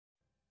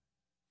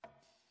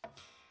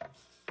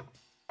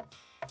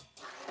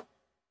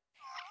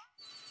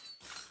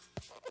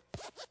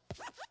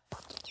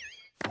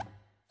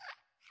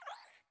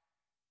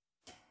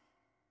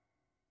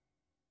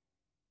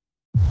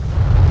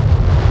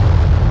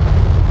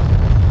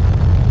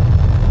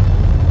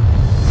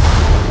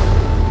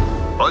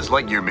Buzz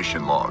Lightyear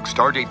mission log,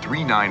 stardate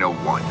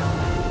 3901.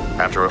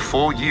 After a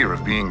full year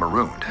of being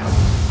marooned,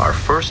 our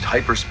first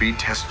hyperspeed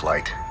test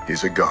flight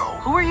is a go.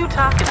 Who are you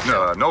talking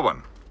to? No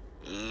one.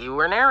 You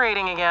were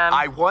narrating again.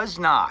 I was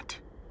not.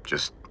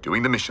 Just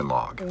doing the mission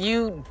log.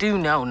 You do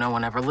know no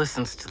one ever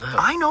listens to those.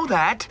 I know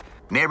that.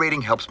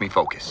 Narrating helps me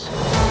focus.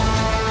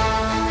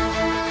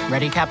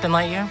 Ready, Captain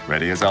Lightyear?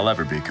 Ready as I'll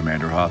ever be,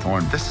 Commander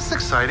Hawthorne. This is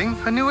exciting.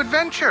 A new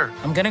adventure.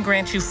 I'm gonna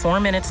grant you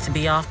 4 minutes to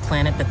be off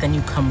planet, but then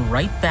you come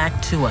right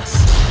back to us.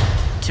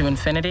 To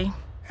infinity.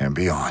 And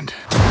beyond.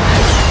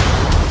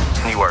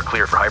 You are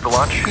clear for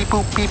hyperlaunch. Beep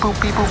boop, beep boop,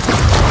 beep boop.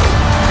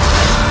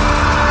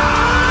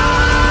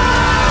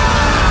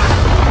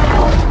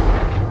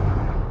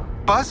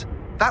 Buzz,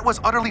 that was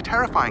utterly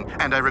terrifying,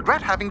 and I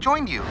regret having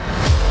joined you.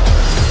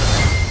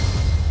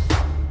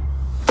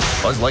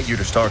 Buzz Lightyear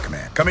to Star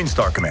Command. Come in,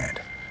 Star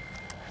Command.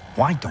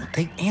 Why don't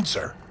they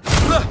answer?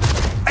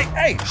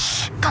 Hey!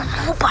 Shh! The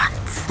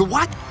robots. The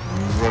what?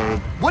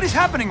 What is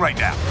happening right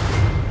now?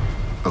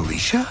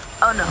 Alicia?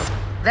 Oh no,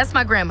 that's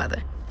my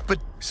grandmother. But,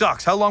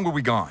 Socks, how long were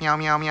we gone? Meow,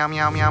 meow, meow,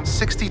 meow, meow.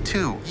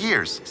 62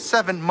 years,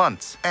 7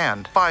 months,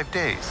 and 5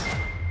 days.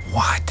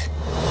 What?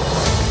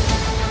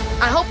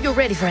 I hope you're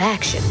ready for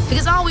action,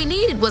 because all we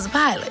needed was a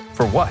pilot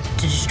For what?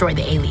 to destroy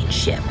the alien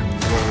ship.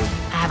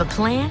 I have a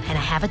plan and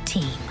I have a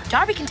team.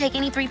 Darby can take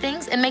any 3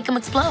 things and make them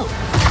explode.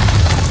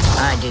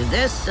 I do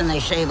this, and they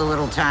shave a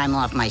little time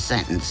off my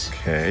sentence.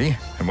 Okay.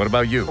 And what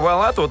about you? Well,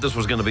 I thought this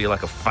was going to be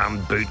like a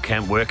fun boot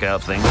camp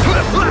workout thing.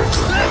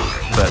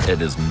 But it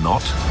is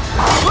not.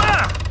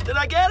 Did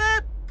I get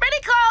it?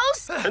 Pretty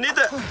close. I need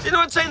the...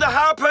 Anyone seen the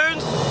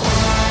harpoons?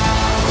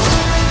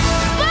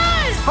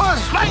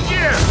 Buzz!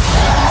 Lightyear!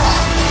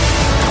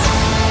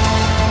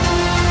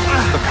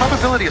 The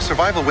probability of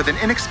survival with an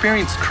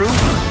inexperienced crew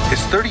is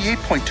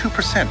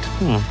 38.2%.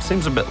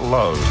 Seems a bit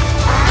low.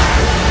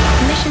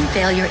 Mission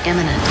failure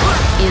imminent.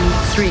 In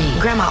 3.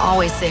 Grandma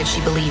always said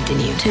she believed in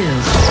you. 2. 1.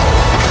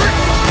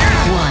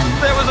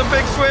 There was a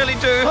big swirly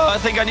do. Oh, I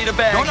think I need a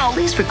bag. No.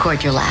 Please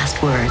record your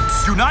last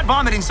words. Do not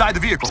vomit inside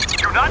the vehicle.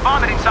 Do not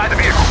vomit inside the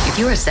vehicle. If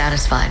you are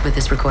satisfied with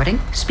this recording,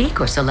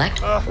 speak or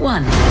select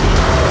 1.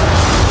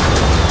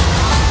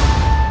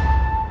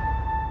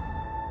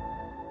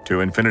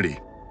 To infinity.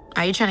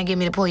 Are you trying to get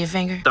me to pull your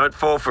finger? Don't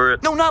fall for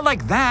it. No, not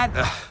like that.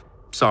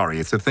 Sorry,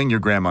 it's a thing your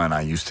grandma and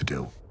I used to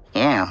do.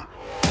 Yeah.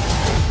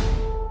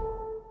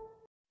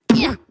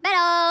 Yeah,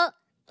 pero...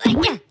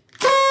 Yeah.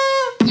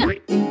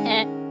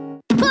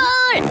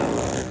 Pull!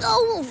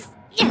 Oh!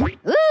 Yeah!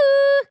 Woo!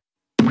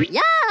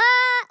 Yeah!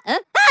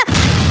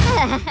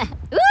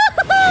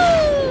 Woohoo!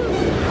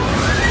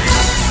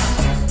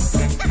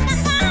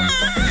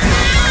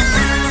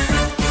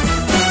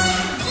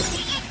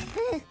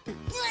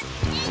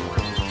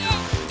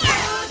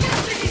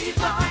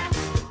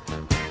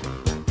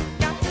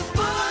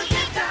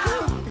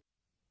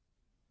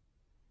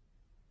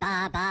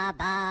 Ba ba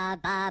ba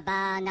ba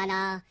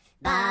banana,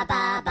 ba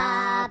ba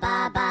ba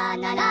ba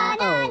banana,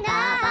 oh ba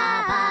ba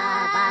ba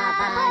ba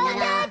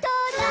banana, ba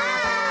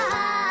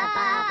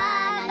ba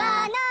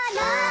banana,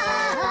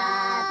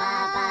 ba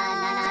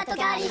banana,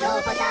 tokari no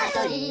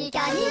potato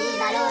rika ni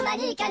malo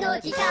manika no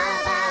tika,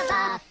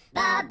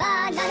 ba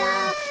banana,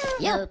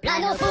 yo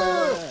plano fu,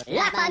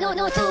 la pano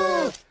no tu,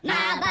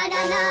 ma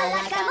banana,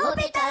 la camo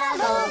pitara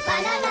mo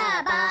banana,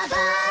 ba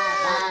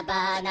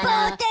banana,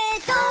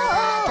 potato.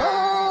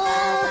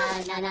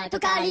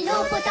 Tokari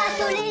no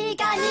potato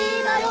rika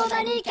ni malo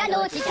manika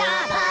no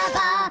tika ba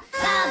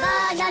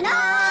banana.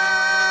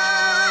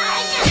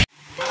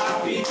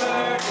 Happy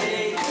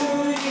birthday to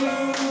you.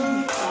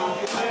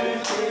 Happy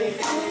birthday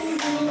to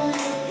you.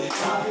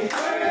 Happy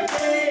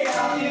birthday,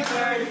 happy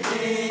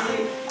birthday.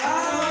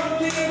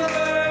 Happy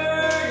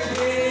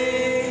birthday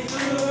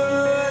to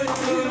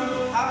you.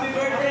 Happy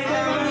birthday,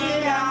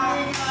 Monica.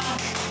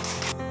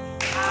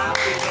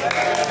 Happy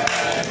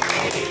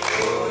birthday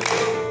to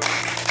you.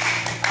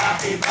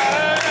 Happy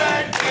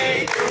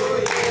birthday to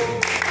you.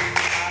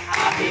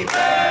 Happy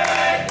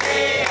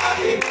birthday,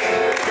 happy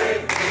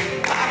birthday,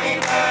 happy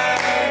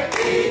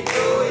birthday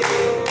to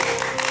you.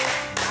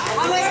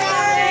 Happy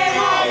birthday,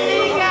 Ma'am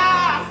Nika!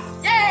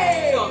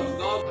 Yay!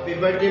 Happy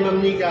birthday, Ma'am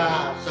Nika.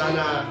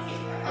 Sana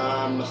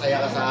masaya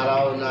ka sa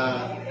araw na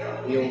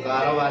iyong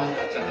kaarawan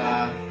at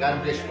saka God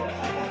bless po.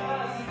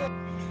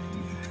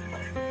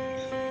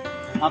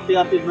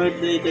 Happy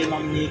birthday kay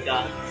Ma'am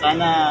Nika.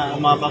 Sana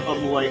umaba pa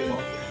buhay mo.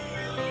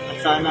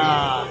 At sana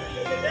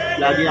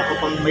lagi ako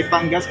pang may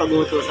panggas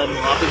pag-uutusan mo.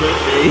 Happy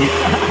birthday.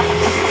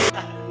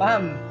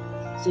 Ma'am,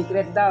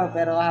 secret daw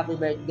pero happy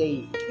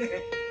birthday.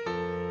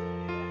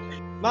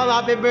 Ma'am,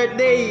 happy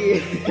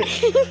birthday.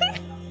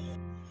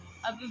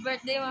 Happy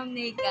birthday, Ma'am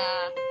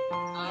Nika.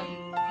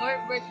 More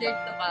birthdays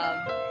to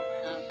come.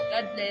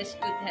 God bless,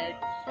 good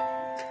health.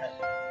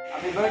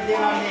 Happy birthday,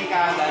 Ma'am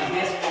Nika. God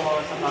bless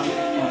po sa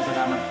pamilya niyo.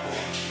 Salamat po.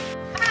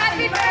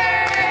 Happy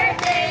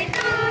birthday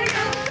to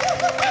you.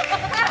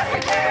 Happy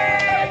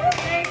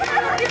birthday to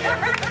you.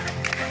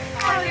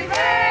 Happy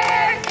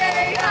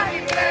birthday, happy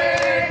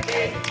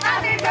birthday,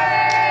 happy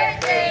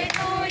birthday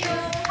to you.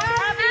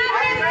 Happy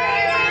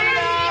birthday.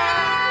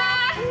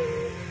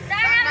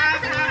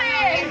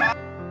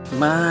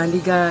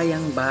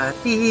 Maligayang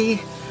bati,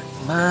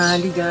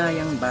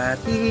 maligayang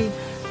bati,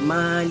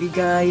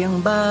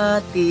 maligayang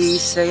bati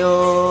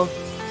sa'yo.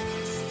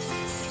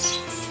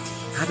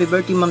 Happy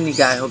birthday, Ma'am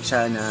Nika. I hope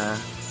sana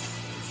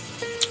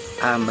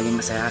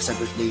maging masaya sa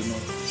birthday mo.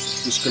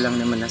 Wish ko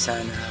lang naman na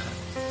sana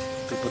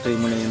tutuloy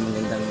mo na yung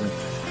magandang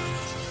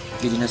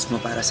giginas mo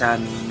para sa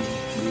amin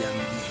bilang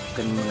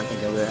ganun mga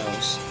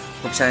taga-warehouse.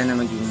 Hope sana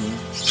maging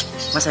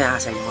masaya ka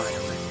sa iyong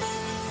kalaman.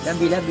 Love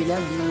you, love you,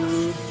 love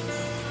you.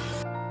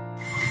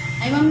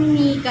 Ay, Ma'am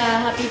Nika,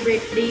 happy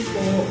birthday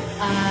po.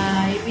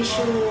 I wish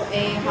you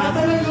a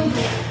happy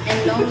and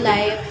long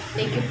life.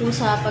 Thank you po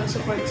sa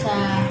pag-support sa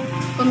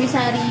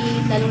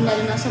komisari,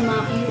 lalong-lalo na sa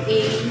mga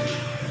QA.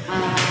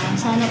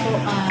 Sana po,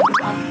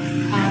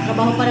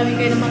 trabaho pa namin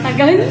kayo ng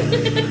matagal.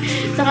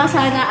 Saka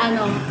sana,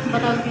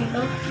 batawag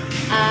dito,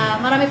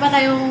 marami pa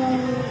tayong,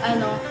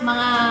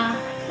 mga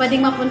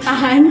pwedeng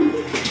mapuntahan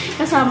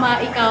kasama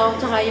ikaw,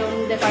 tsaka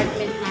yung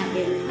department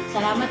natin.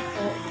 Salamat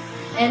po.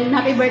 And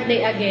happy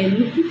birthday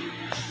again.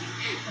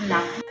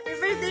 Happy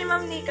birthday,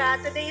 Ma'am Nika.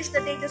 Today is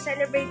the day to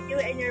celebrate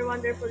you and your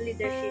wonderful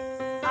leadership.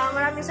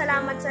 Maraming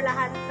salamat sa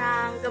lahat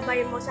ng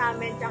gabay mo sa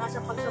amin tsaka sa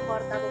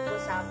pagsuporta mo po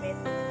sa amin.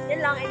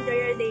 Yan lang, enjoy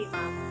your day,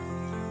 Ma'am.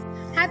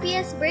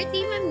 Happiest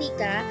birthday, Ma'am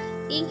Nika.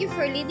 Thank you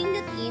for leading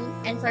the team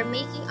and for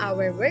making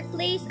our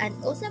workplace an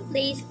awesome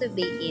place to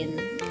be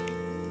in.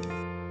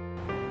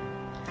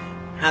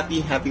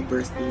 Happy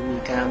birthday,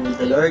 Nika. May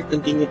the Lord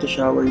continue to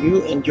shower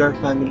you and your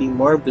family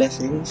more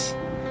blessings.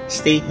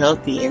 Stay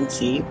healthy and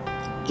safe.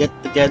 Get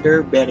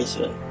together very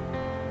soon.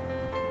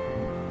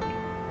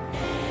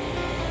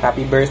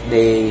 Happy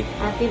birthday.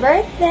 Happy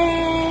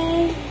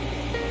birthday.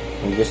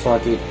 I just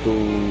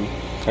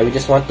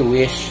want to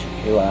wish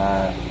you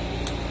a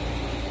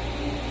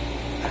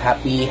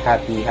happy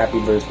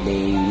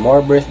birthday.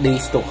 More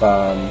birthdays to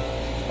come.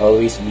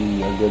 Always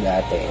be a good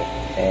ate.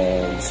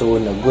 And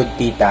soon, a good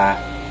tita.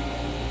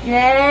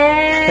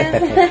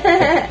 Yes!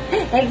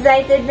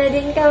 Excited na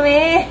din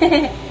kami.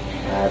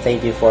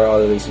 Thank you for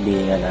always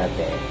being an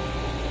ate.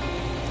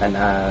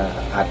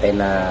 Ate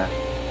na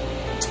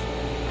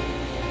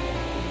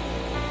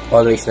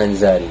always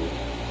nandyan.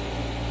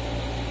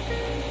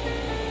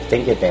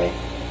 Thank you, te.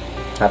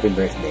 Happy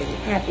birthday.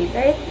 Happy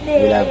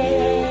birthday. We love you.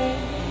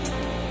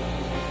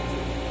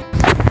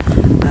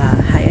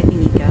 Hi, Ate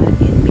Nika.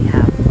 In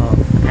behalf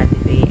of Ate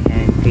Faye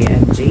and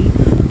Kuya MJ,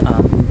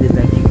 we would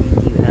like to greet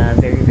you a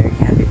very, very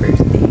happy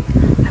birthday.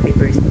 Happy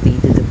birthday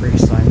to the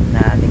person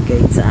na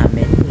nag-guide sa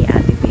amin ni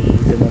Ate Faye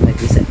the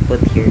moment we set foot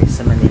here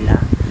sa Manila.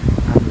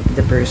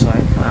 The person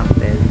who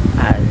acted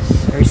as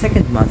her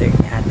second mother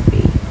ni Ate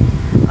Faye.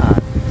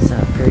 Sa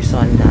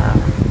person na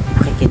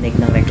nakikinig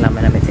ng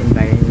reklama namin sa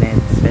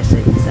environment,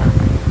 especially sa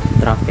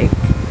traffic.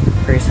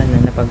 Person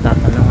na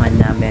napagtatanungan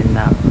namin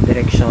ng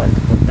direksyon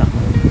punta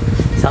kung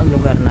saan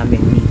lugar namin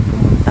need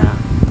pumunta.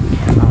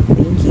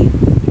 Thank you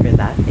for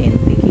that, and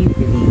thank you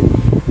really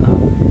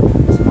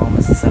sa mga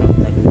masasarap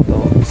na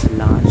luto sa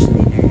lunch,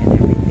 dinner, and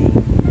everything.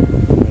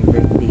 May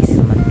birthdays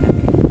naman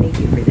kami. Thank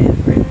you for the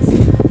efforts.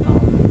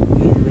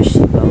 We wish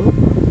you well.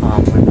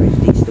 More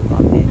birthdays to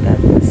come, and God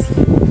bless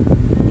you.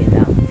 Yun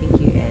lang. Thank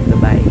you, and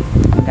bye-bye.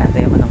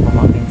 Mag-atay ako ng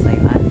pamangkin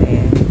sa'yo, ate.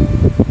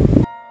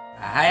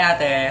 Hi,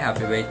 ate!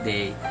 Happy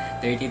birthday!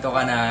 32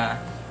 ka na.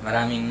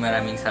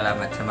 Maraming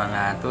salamat sa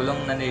mga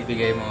tulong na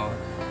naibigay mo.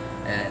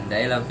 And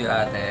I love you,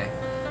 ate.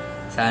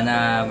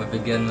 Sana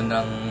mabigyan mo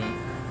ng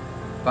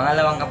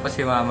pangalawang ka po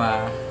si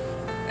mama.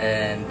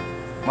 And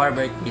more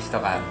birthdays to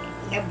come.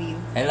 Love you.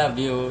 I love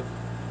you.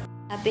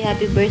 Happy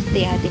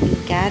birthday, Ate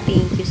Nika.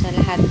 Thank you sa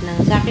lahat ng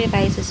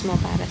sacrifices mo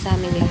para sa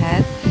aming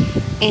lahat.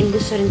 And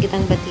gusto rin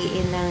kitang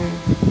batiin ng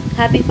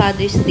Happy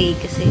Father's Day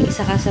kasi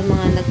isa ka sa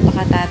mga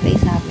nagpakatatay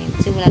sa amin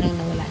simula nung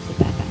nawala si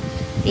Papa.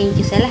 Thank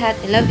you sa lahat.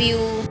 I love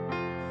you.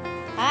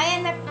 Hi,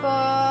 anak ko.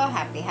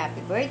 Happy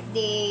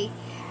birthday.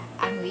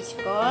 Ang wish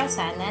ko,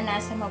 sana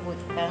nasa mabuti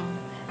kang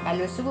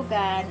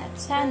kalusugan at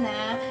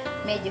sana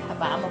medyo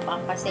habaan mo pa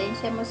ang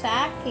pasensya mo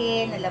sa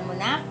akin. Alam mo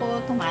na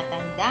ako,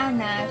 tumatanda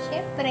na.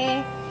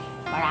 Siyempre,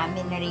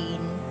 marami na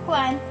rin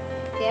kuwan.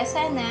 Kaya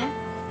sana,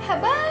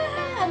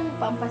 habaan mo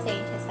pa ang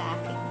pasensya sa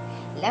akin.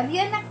 Love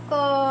you, anak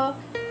ko.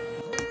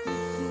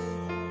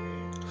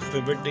 Happy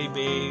birthday,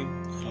 babe.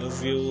 I love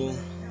you.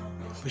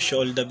 Wish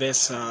you all the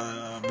best sa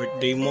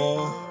birthday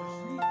mo.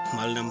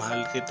 Mahal na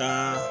mahal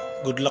kita.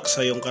 Good luck sa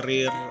iyong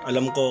career.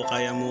 Alam ko,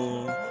 kaya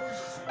mo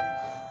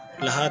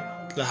lahat.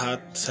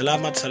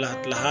 Salamat sa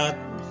lahat.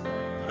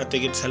 At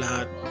higit sa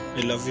lahat,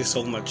 I love you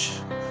so much.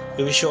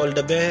 We wish you all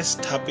the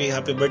best. Happy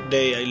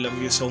birthday. I love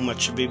you so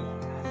much, babe.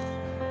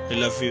 I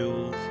love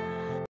you.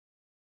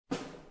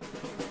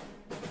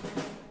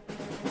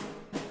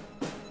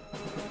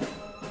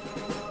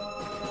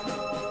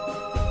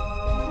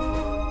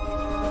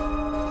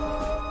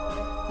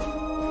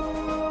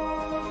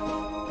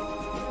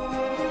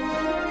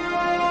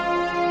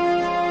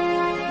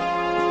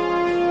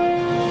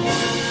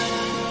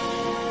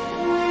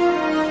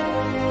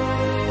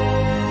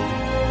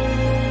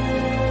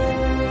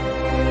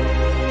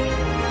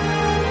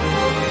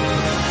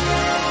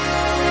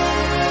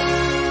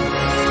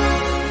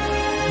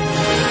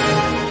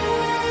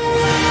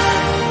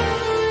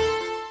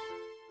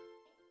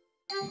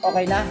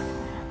 Okay na?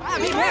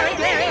 Happy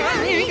birthday,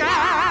 Monica!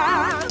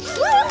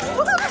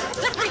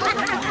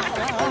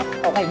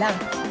 Okay na?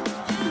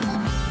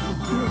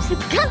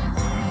 Music ka!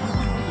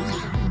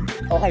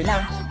 Okay na?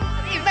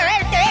 Happy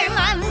birthday,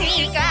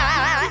 Monica!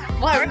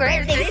 More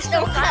birthdays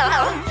to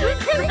come!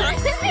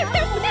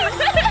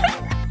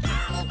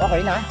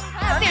 Okay na?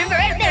 Happy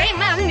birthday,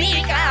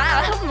 Monica!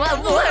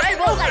 Mabuhay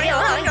mo kayo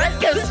hanggang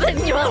gusto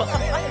nyo!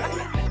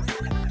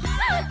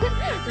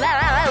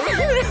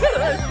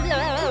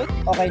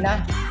 Okay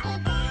na?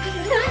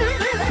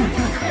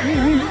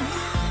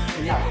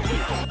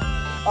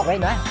 Okay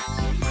na?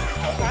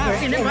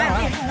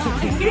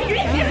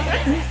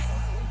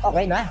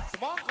 Okay na?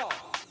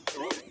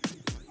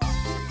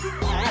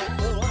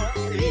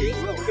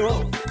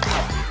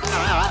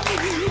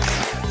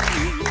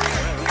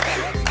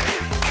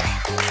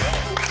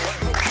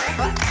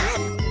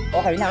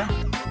 Okay na?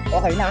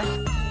 Okay na?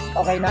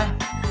 Okay na?